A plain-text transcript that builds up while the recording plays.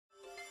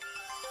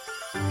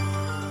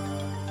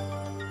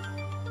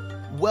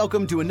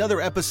Welcome to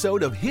another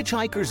episode of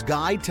Hitchhiker's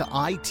Guide to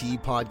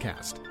IT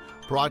podcast,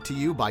 brought to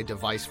you by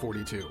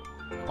Device42.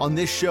 On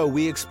this show,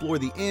 we explore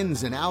the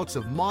ins and outs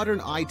of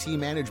modern IT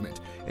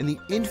management and the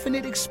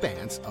infinite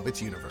expanse of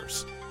its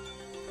universe.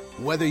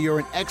 Whether you're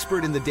an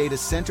expert in the data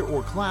center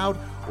or cloud,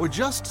 or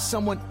just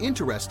someone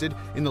interested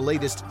in the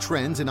latest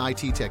trends in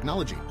IT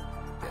technology,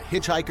 the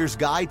Hitchhiker's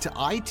Guide to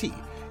IT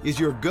is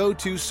your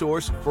go-to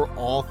source for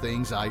all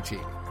things IT.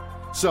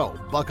 So,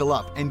 buckle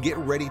up and get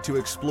ready to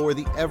explore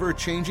the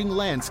ever-changing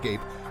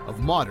landscape of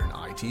modern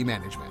IT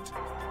management.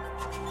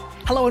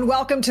 Hello and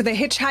welcome to the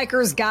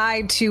Hitchhiker's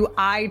Guide to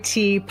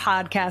IT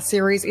podcast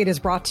series. It is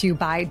brought to you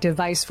by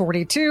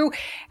Device42.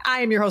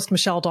 I am your host,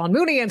 Michelle Dawn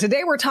Mooney, and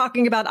today we're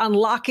talking about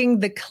unlocking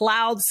the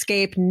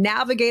Cloudscape,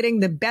 navigating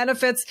the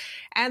benefits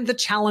and the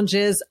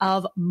challenges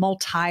of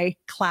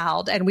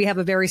multi-cloud. And we have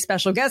a very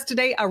special guest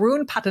today.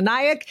 Arun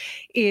Pattanayak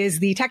is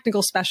the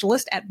technical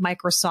specialist at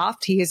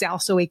Microsoft. He is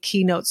also a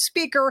keynote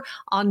speaker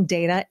on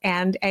data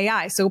and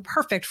AI. So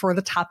perfect for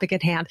the topic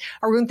at hand.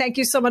 Arun, thank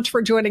you so much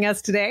for joining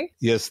us today.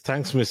 Yes,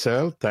 thanks,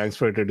 Michelle. Thanks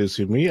for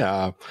introducing me.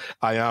 I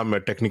am a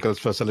technical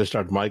specialist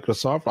at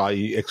Microsoft. I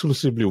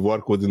exclusively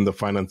work within the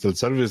financial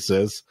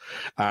services,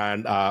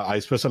 and I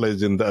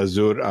specialize in the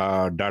Azure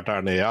data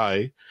and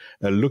AI.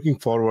 Looking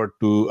forward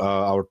to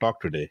our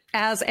talk today.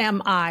 As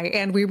am I,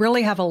 and we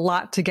really have a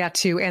lot to get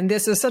to. And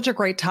this is such a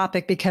great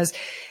topic because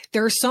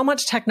there's so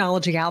much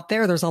technology out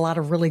there. There's a lot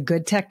of really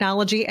good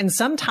technology, and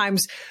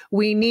sometimes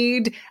we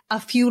need a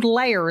few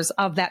layers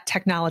of that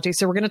technology.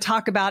 So we're going to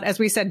talk about, as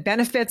we said,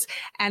 benefits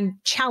and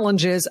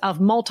challenges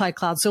of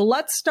multi-cloud. So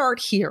let's start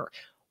here.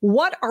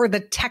 What are the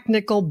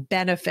technical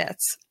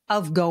benefits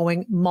of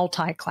going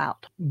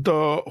multi-cloud?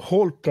 The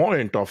whole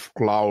point of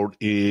cloud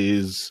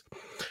is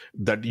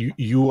that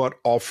you are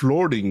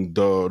offloading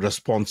the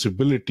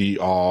responsibility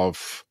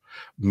of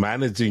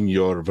managing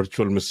your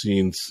virtual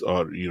machines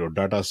or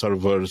data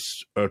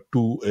servers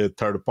to a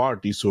third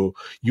party. So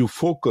you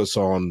focus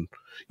on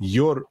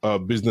your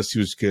business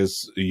use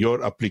case,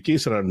 your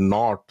application, and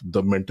not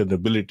the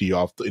maintainability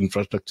of the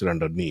infrastructure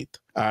underneath.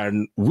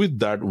 And with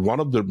that, one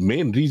of the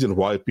main reasons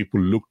why people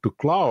look to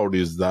cloud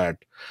is that,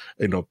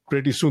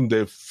 pretty soon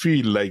they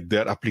feel like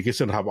their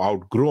application have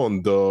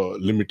outgrown the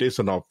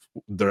limitation of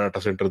the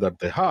data center that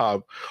they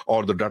have,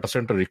 or the data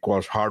center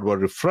requires hardware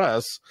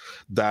refresh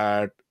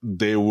that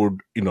they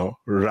would,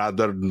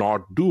 rather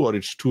not do, or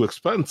it's too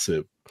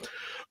expensive.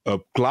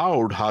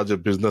 Cloud has a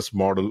business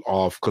model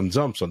of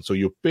consumption. So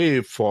you pay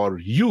for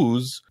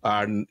use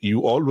and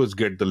you always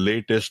get the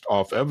latest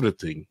of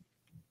everything.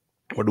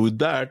 But with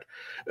that,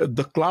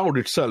 the cloud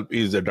itself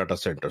is a data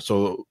center.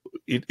 So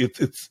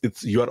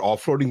it's you are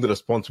offloading the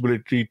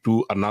responsibility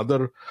to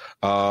another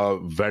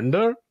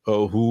vendor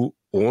who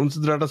owns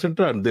the data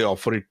center, and they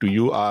offer it to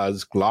you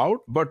as cloud.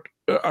 But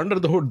under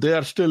the hood, they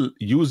are still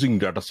using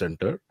data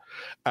center.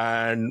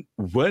 And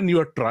when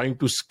you are trying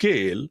to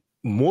scale,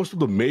 most of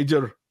the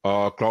major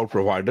cloud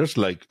providers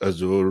like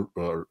Azure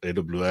or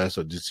AWS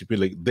or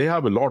GCP, they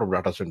have a lot of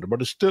data center,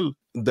 but still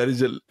there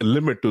is a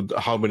limit to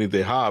how many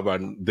they have,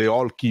 and they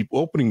all keep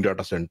opening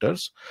data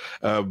centers.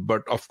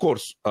 But of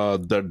course,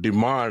 the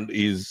demand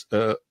is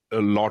a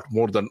lot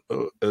more than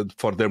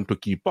for them to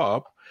keep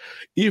up.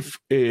 If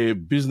a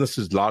business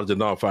is large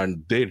enough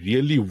and they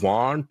really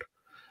want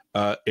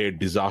a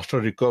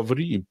disaster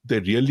recovery, if they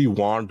really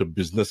want a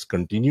business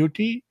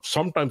continuity,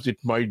 sometimes it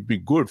might be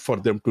good for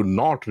them to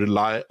not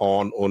rely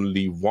on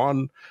only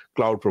one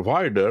cloud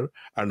provider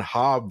and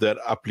have their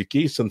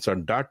applications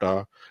and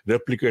data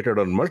replicated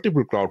on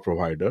multiple cloud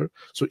providers.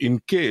 So in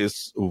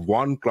case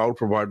one cloud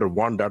provider,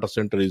 one data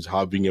center is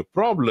having a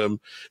problem,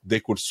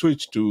 they could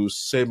switch to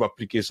same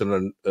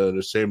application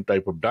and same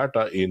type of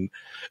data in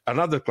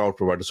another cloud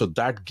provider. So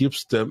that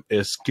gives them a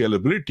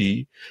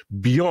scalability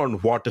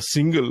beyond what a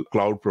single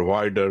cloud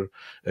provider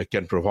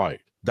can provide.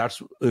 That's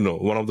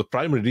one of the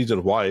primary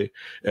reasons why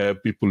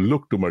people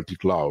look to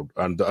multi-cloud.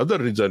 And the other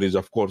reason is,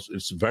 of course,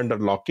 it's vendor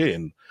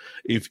lock-in.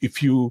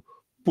 If you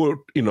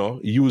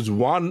use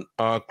one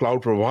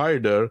cloud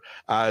provider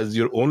as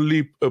your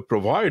only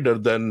provider,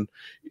 then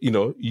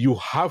you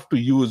have to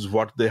use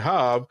what they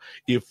have.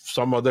 If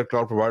some other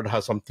cloud provider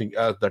has something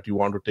else that you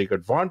want to take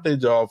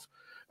advantage of,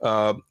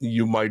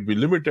 you might be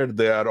limited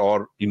there,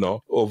 or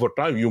over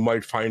time you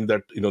might find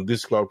that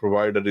this cloud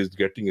provider is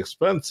getting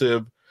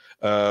expensive.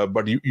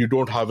 But you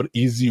don't have an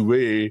easy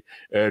way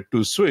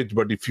to switch.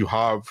 But if you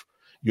have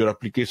your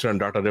application and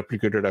data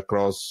replicated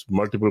across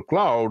multiple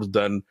clouds,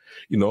 then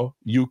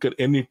you can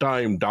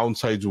anytime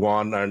downsize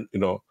one and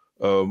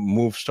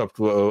move stuff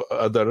to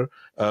other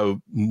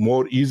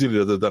more easily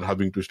rather than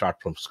having to start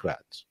from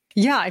scratch.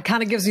 Yeah, it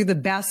kind of gives you the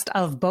best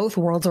of both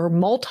worlds, or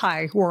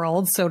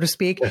multi-worlds, so to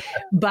speak,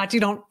 but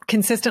you don't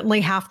consistently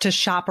have to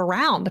shop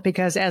around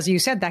because, as you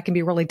said, that can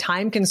be really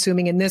time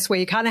consuming. In this way,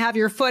 you kind of have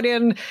your foot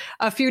in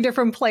a few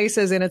different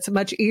places and it's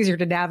much easier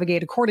to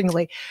navigate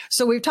accordingly.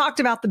 So we've talked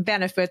about the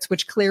benefits,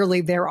 which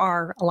clearly there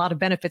are a lot of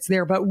benefits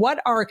there, but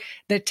what are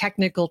the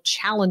technical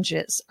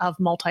challenges of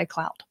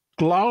multi-cloud?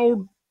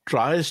 Cloud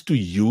tries to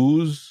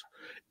use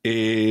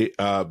a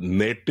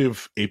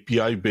native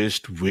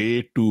API-based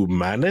way to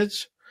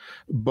manage.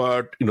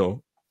 But,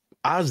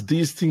 as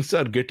these things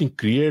are getting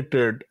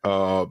created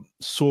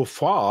so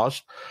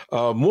fast,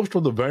 most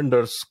of the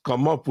vendors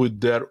come up with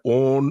their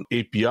own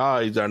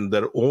APIs and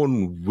their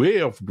own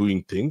way of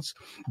doing things.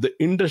 The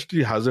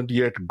industry hasn't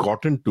yet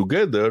gotten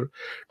together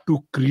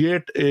to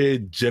create a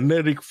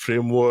generic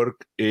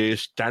framework, a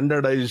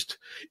standardized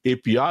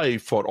API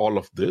for all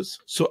of this.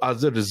 So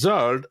as a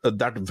result,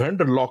 that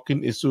vendor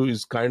lock-in issue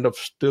is kind of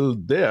still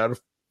there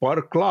per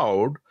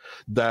cloud,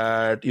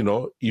 that,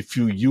 if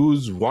you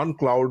use one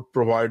cloud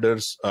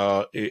provider's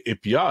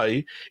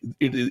API,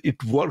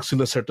 it works in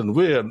a certain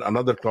way, and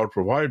another cloud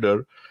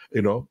provider,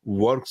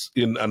 works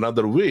in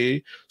another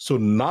way. So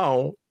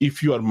now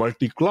if you are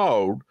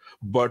multi-cloud,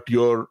 but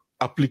your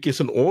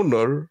application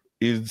owner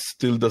is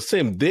still the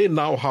same, they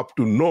now have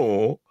to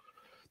know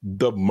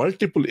the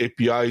multiple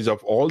APIs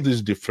of all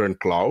these different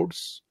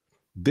clouds.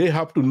 They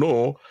have to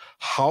know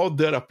how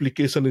their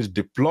application is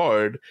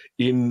deployed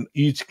in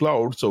each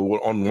cloud. So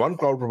on one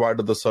cloud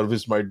provider, the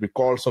service might be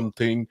called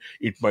something.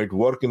 It might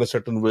work in a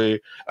certain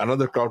way.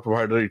 Another cloud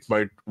provider, it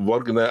might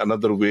work in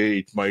another way.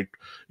 It might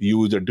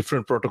use a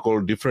different protocol,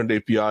 different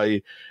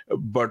API.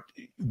 But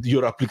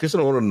your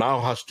application owner now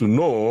has to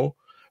know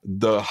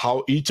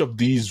how each of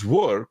these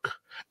work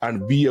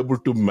and be able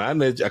to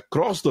manage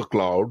across the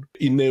cloud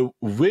in a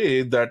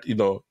way that,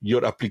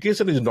 your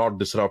application is not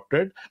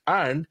disrupted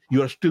and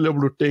you are still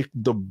able to take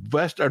the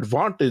best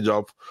advantage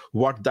of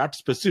what that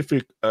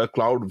specific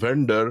cloud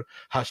vendor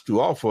has to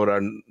offer.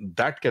 And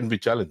that can be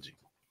challenging.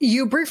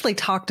 You briefly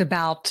talked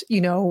about,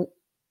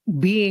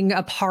 being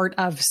a part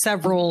of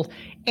several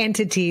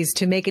entities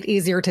to make it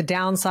easier to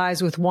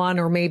downsize with one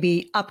or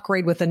maybe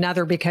upgrade with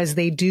another, because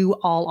they do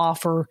all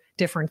offer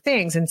different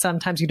things. And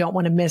sometimes you don't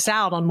want to miss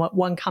out on what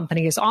one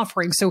company is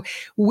offering. So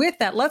with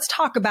that, let's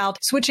talk about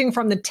switching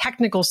from the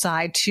technical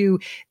side to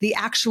the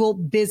actual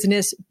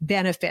business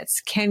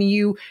benefits. Can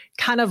you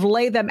kind of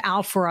lay them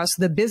out for us,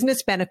 the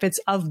business benefits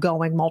of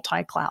going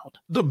multi-cloud?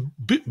 The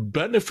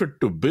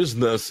benefit to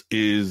business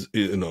is,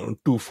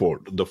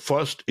 twofold. The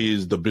first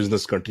is the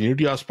business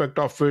continuity aspect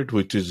of it,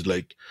 which is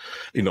like,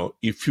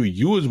 if you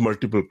use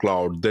multiple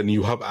cloud, then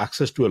you have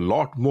access to a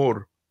lot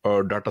more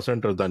data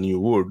center than you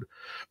would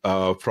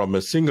from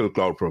a single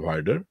cloud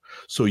provider.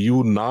 So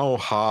you now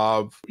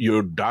have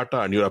your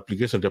data and your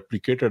application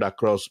replicated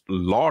across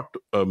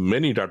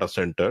many data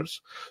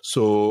centers.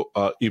 So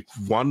if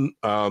one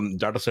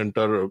data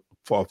center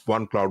of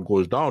one cloud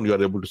goes down, you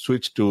are able to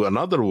switch to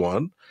another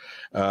one.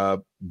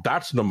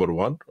 That's number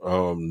one.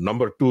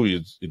 Number two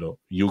is,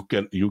 you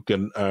can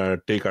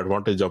take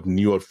advantage of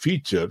newer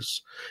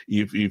features.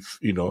 If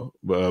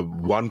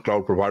one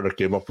cloud provider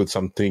came up with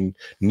something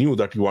new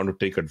that you want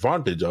to take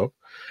advantage of,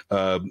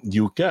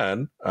 you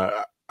can.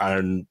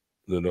 And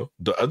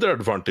the other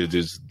advantage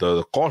is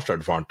the cost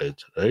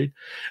advantage, right?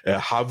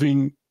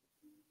 Having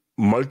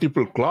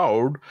multiple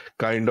cloud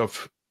kind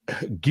of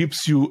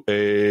gives you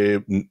a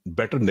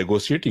better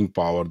negotiating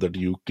power, that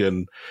you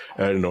can,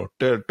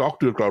 talk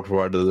to your cloud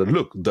provider that,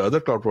 look, the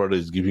other cloud provider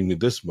is giving me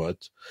this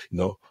much,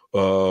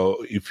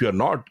 if you're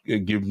not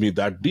give me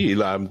that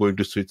deal, I'm going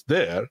to switch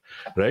there,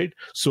 right?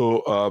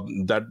 So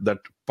that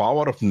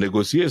power of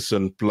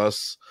negotiation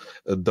plus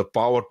the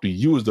power to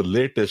use the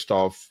latest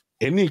of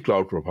any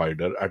cloud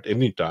provider at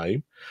any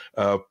time,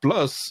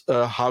 plus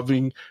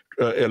having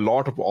a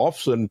lot of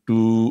option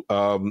to,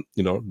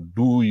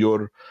 do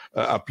your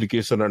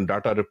application and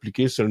data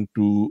replication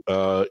to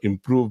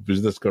improve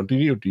business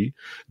continuity.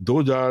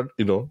 Those are,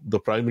 the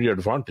primary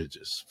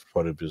advantages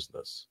for a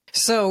business.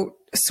 So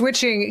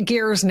switching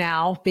gears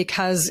now,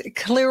 because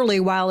clearly,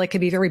 while it can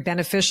be very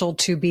beneficial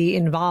to be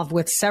involved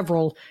with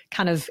several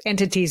kind of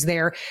entities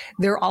there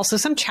are also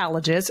some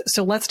challenges.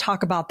 So let's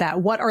talk about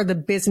that. What are the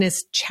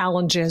business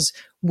challenges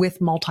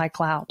with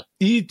multi-cloud?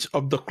 Each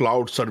of the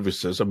cloud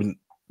services,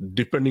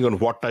 depending on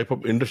what type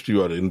of industry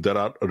you are in, there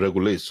are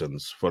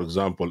regulations. For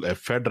example, a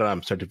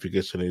FedRAMP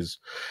certification is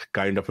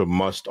kind of a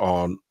must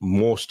on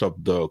most of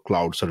the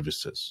cloud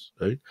services,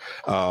 right?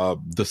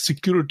 The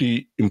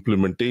security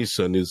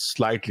implementation is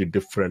slightly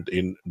different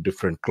in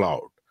different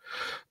cloud.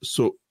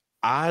 So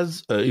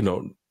as,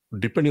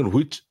 depending on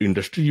which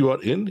industry you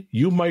are in,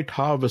 you might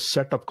have a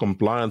set of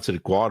compliance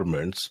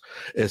requirements,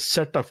 a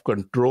set of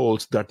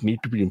controls that need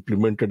to be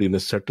implemented in a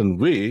certain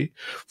way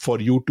for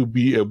you to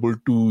be able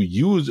to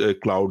use a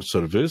cloud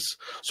service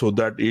so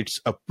that it's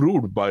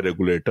approved by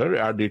regulator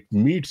and it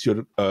meets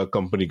your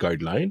company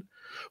guideline.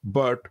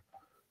 But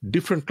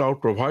different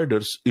cloud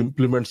providers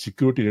implement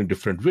security in a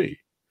different way.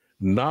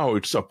 Now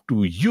it's up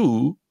to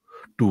you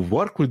to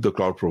work with the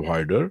cloud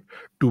provider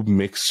to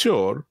make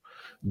sure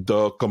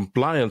the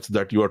compliance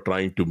that you are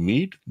trying to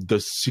meet, the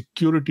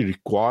security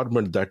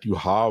requirement that you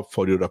have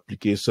for your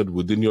application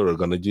within your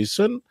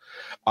organization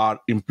are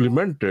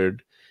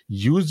implemented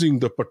using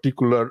the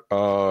particular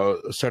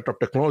set of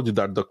technology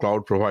that the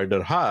cloud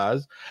provider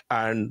has,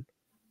 and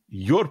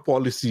your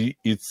policy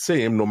is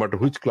same no matter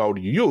which cloud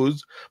you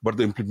use, but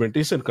the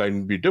implementation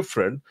can be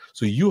different.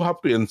 So you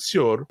have to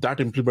ensure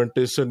that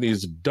implementation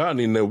is done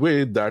in a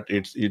way that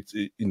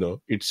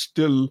it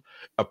still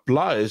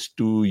applies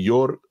to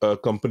your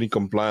company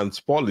compliance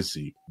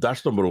policy.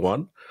 That's number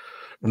one.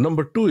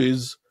 Number two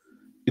is,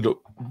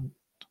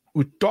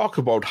 we talk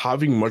about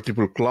having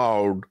multiple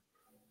cloud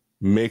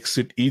makes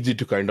it easy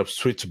to kind of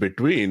switch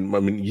between. I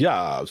mean,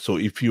 so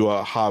if you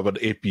have an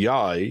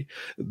API,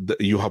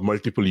 you have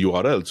multiple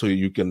URLs, so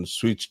you can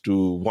switch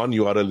to one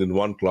URL in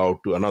one cloud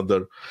to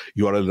another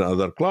URL in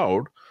another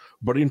cloud.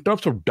 But in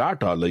terms of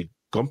data, like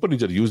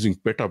companies are using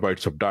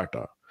petabytes of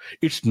data.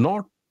 It's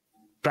not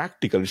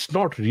practical. It's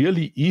not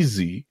really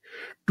easy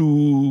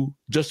to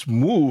just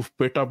move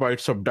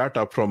petabytes of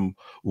data from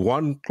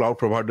one cloud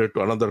provider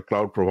to another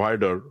cloud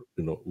provider,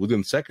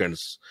 within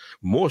seconds.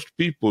 Most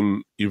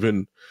people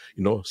even,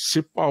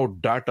 ship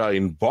out data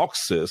in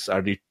boxes,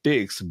 and it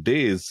takes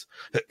days,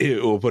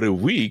 over a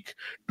week,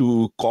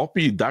 to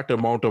copy that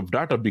amount of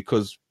data,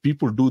 because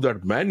people do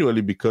that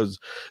manually, because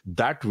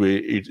that way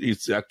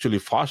it's actually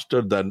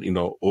faster than,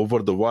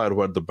 over the wire,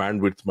 where the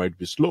bandwidth might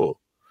be slow.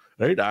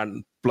 Right.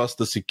 And plus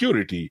the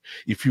security.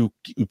 If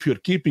you're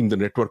keeping the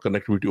network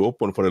connectivity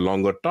open for a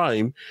longer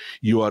time,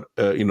 you are,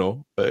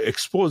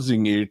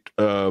 exposing it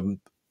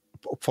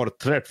for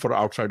threat, for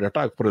outside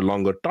attack for a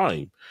longer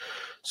time.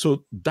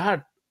 So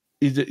that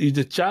is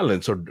a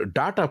challenge. So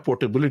data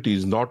portability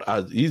is not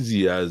as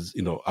easy as,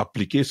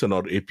 application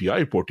or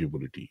API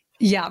portability.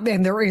 Yeah.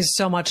 And there is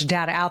so much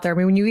data out there. I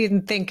mean, when you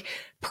even think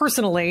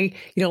personally,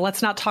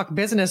 let's not talk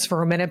business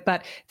for a minute,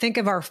 but think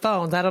of our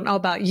phones. I don't know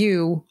about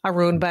you,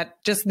 Arun, but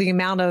just the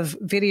amount of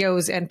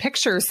videos and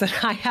pictures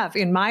that I have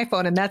in my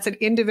phone, and that's an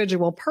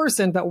individual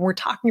person. But when we're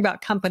talking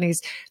about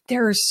companies,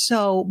 there is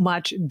so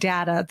much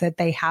data that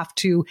they have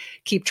to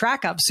keep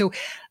track of. So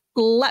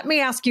let me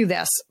ask you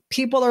this.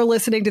 People are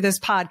listening to this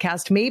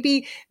podcast.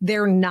 Maybe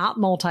they're not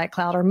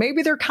multi-cloud, or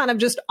maybe they're kind of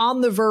just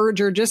on the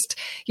verge, or just,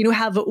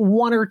 have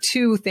one or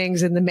two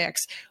things in the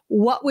mix.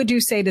 What would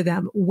you say to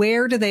them?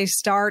 Where do they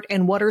start?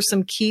 And what are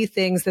some key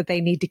things that they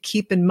need to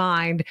keep in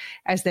mind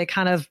as they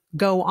kind of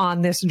go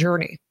on this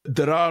journey?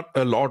 There are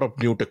a lot of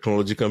new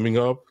technology coming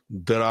up.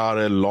 There are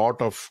a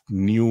lot of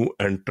new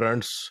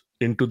entrants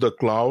into the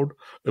cloud.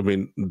 I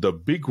mean, the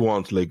big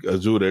ones like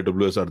Azure,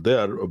 AWS are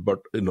there, but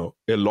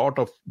a lot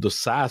of the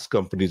SaaS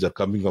companies are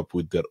coming up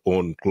with their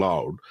own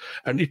cloud,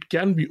 and it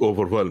can be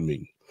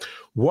overwhelming.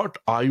 What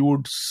I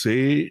would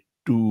say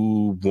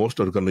to most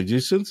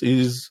organizations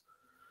is,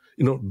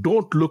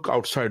 don't look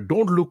outside.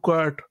 Don't look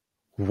at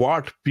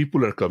what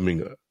people are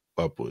coming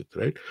up with,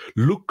 right?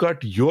 Look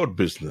at your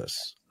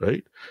business,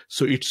 right?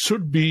 So it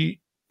should be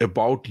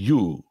about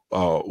you.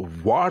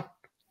 What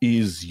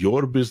is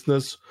your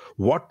business?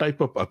 What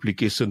type of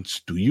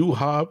applications do you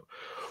have?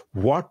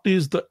 What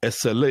is the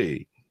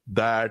SLA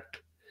that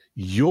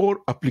your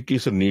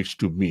application needs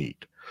to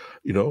meet?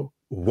 It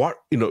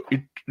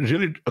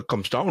really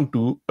comes down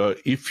to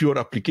if your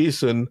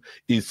application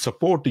is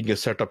supporting a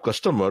set of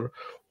customer,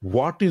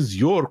 what is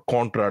your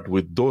contract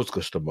with those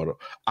customers?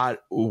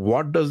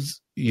 What does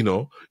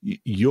your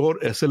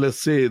SLA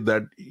say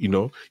that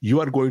you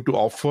are going to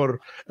offer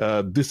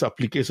this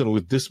application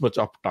with this much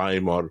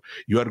uptime, or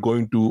you are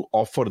going to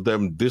offer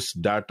them this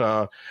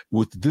data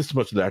with this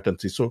much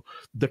latency? So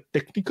the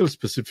technical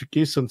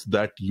specifications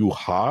that you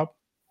have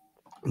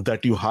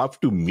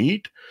to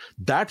meet,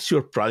 that's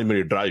your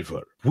primary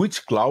driver.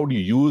 Which cloud you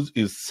use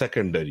is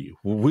secondary.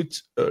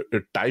 Which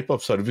type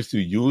of service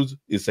you use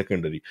is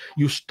secondary.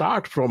 You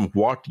start from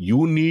what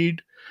you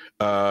need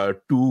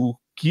to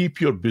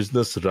keep your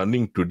business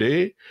running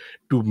today,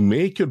 to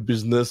make your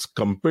business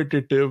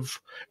competitive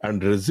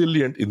and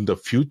resilient in the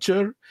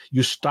future.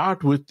 You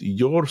start with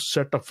your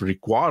set of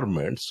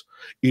requirements,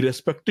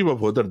 irrespective of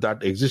whether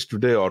that exists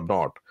today or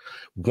not.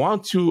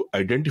 Once you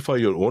identify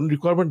your own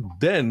requirement,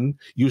 then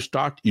you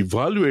start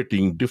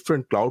evaluating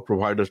different cloud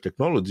providers'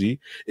 technology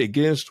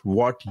against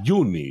what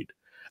you need.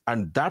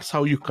 And that's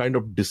how you kind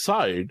of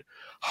decide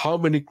how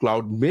many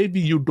cloud. Maybe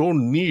you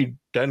don't need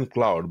 10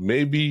 cloud.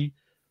 Maybe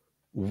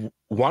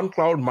one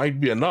cloud might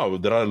be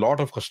enough. There are a lot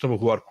of customers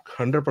who are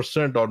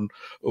 100% on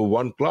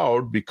one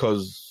cloud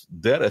because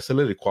their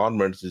SLA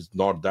requirements is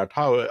not that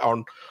high.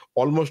 On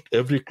almost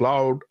every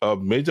cloud,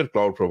 major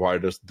cloud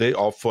providers, they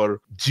offer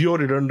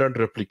geo-redundant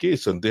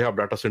replication. They have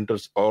data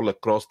centers all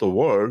across the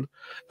world.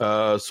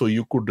 So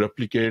you could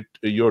replicate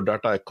your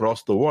data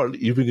across the world,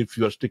 even if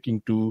you are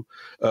sticking to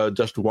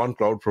just one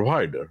cloud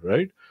provider,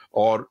 right?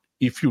 Or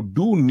if you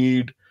do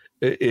need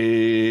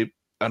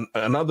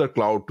another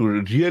cloud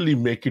to really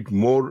make it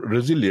more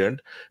resilient,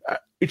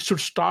 it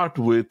should start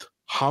with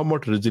how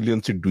much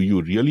resiliency do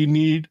you really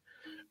need,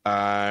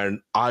 and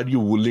are you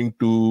willing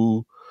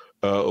to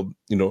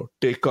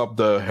take up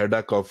the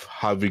headache of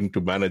having to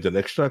manage an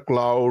extra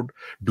cloud?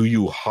 Do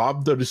you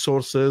have the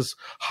resources?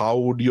 How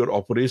would your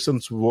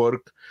operations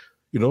work?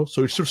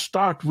 So it should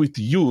start with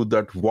you,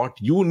 that what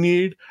you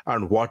need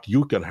and what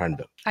you can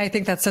handle. I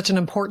think that's such an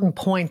important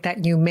point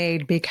that you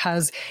made,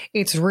 because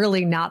it's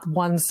really not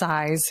one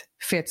size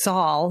fits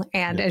all.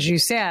 And as you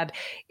said,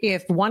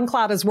 if one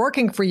cloud is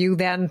working for you,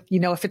 then,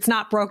 if it's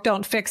not broke,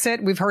 don't fix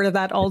it. We've heard of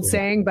that old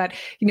saying, but,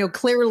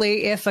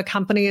 clearly if a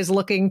company is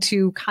looking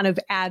to kind of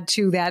add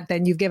to that,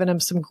 then you've given them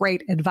some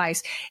great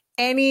advice.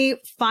 Any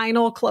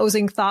final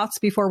closing thoughts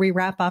before we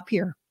wrap up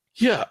here?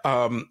 Yeah,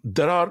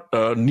 there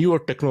are newer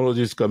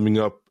technologies coming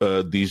up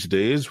these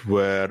days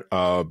where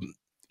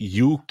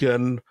you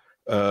can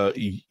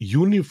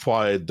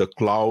unify the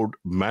cloud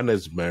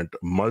management,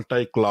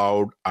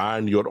 multi-cloud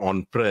and your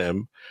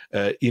on-prem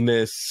in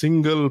a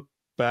single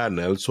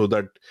panel, so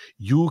that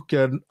you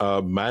can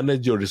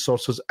manage your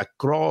resources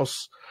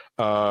across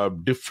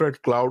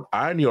different cloud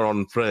and your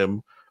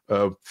on-prem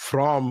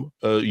from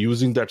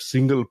using that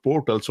single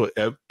portal. So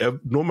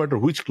no matter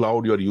which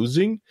cloud you're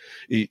using,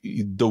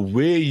 the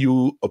way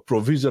you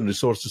provision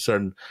resources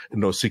and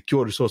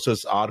secure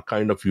resources are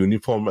kind of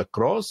uniform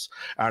across.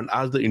 And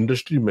as the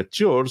industry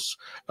matures,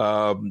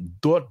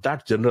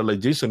 that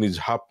generalization is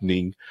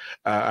happening.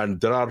 And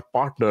there are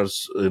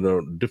partners,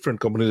 different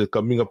companies are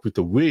coming up with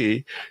a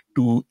way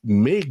to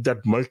make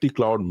that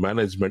multi-cloud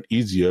management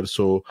easier.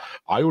 So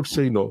I would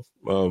say,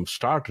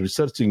 start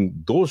researching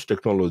those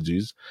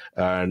technologies.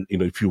 And,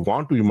 if you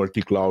want to be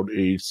multi-cloud,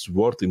 it's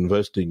worth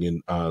investing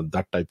in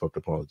that type of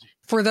technology.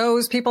 For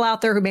those people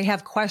out there who may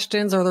have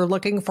questions or they're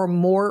looking for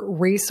more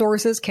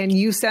resources, can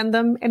you send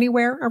them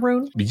anywhere,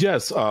 Arun?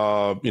 Yes.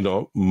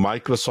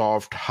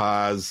 Microsoft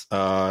has,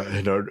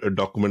 a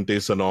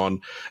documentation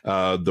on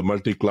the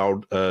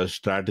multi-cloud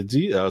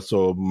strategy.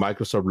 So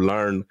Microsoft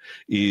Learn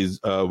is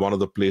one of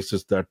the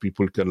places that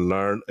people can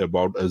learn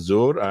about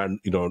Azure and,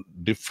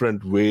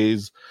 different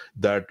ways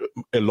that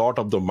a lot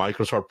of the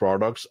Microsoft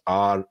products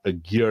are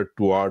geared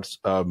towards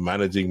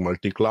managing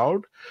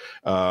multi-cloud.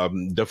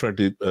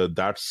 Definitely,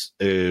 that's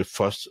a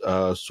first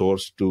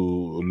source to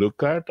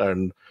look at.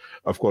 And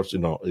of course,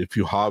 if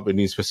you have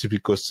any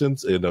specific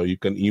questions, you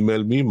can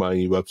email me. My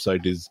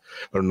website is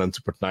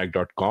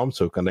Pattanayak.com.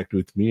 So connect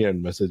with me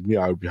and message me.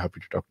 I would be happy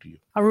to talk to you.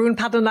 Arun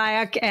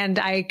Pattanayak, and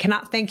I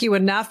cannot thank you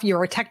enough.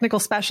 You're a technical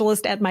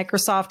specialist at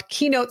Microsoft,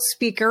 keynote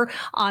speaker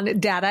on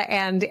data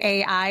and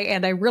AI,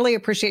 and I really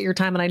appreciate your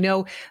time. And I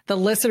know the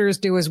listeners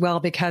do as well,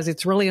 because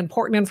it's really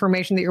important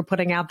information that you're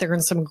putting out there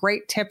and some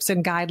great tips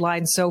and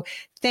guidelines. So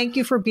thank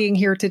you for being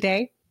here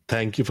today.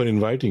 Thank you for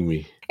inviting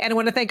me. And I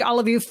want to thank all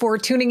of you for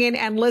tuning in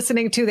and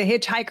listening to the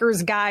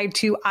Hitchhiker's Guide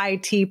to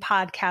IT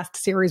podcast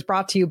series,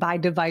 brought to you by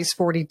Device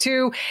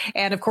 42.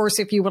 And of course,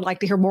 if you would like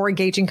to hear more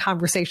engaging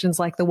conversations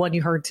like the one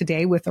you heard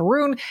today with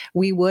Arun,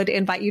 we would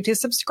invite you to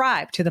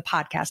subscribe to the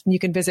podcast. And you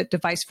can visit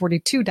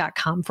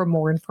device42.com for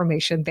more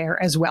information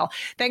there as well.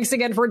 Thanks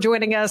again for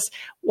joining us.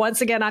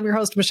 Once again, I'm your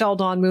host, Michelle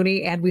Dawn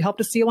Mooney, and we hope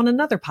to see you on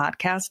another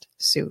podcast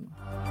soon.